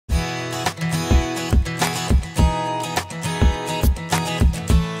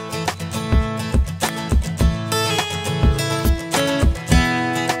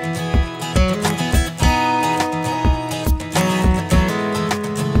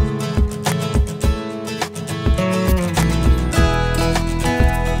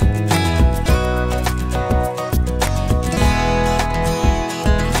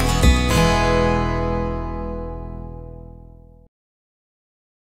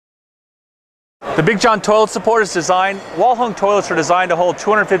The Big John toilet support is designed, wall-hung toilets are designed to hold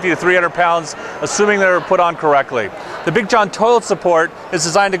 250 to 300 pounds, assuming they're put on correctly. The Big John toilet support is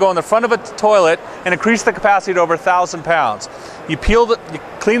designed to go in the front of a toilet and increase the capacity to over 1,000 pounds. You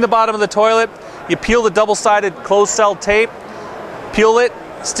clean the bottom of the toilet, you peel the double-sided closed cell tape, peel it,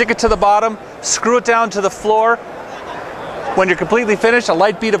 stick it to the bottom, screw it down to the floor. When you're completely finished, a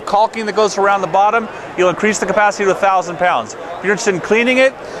light bead of caulking that goes around the bottom, you'll increase the capacity to 1,000 pounds. If you're interested in cleaning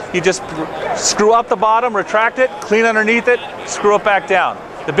it, you just screw up the bottom, retract it, clean underneath it, screw it back down.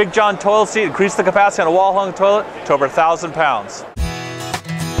 The Big John toilet seat increases the capacity on a wall-hung toilet to over 1,000 pounds.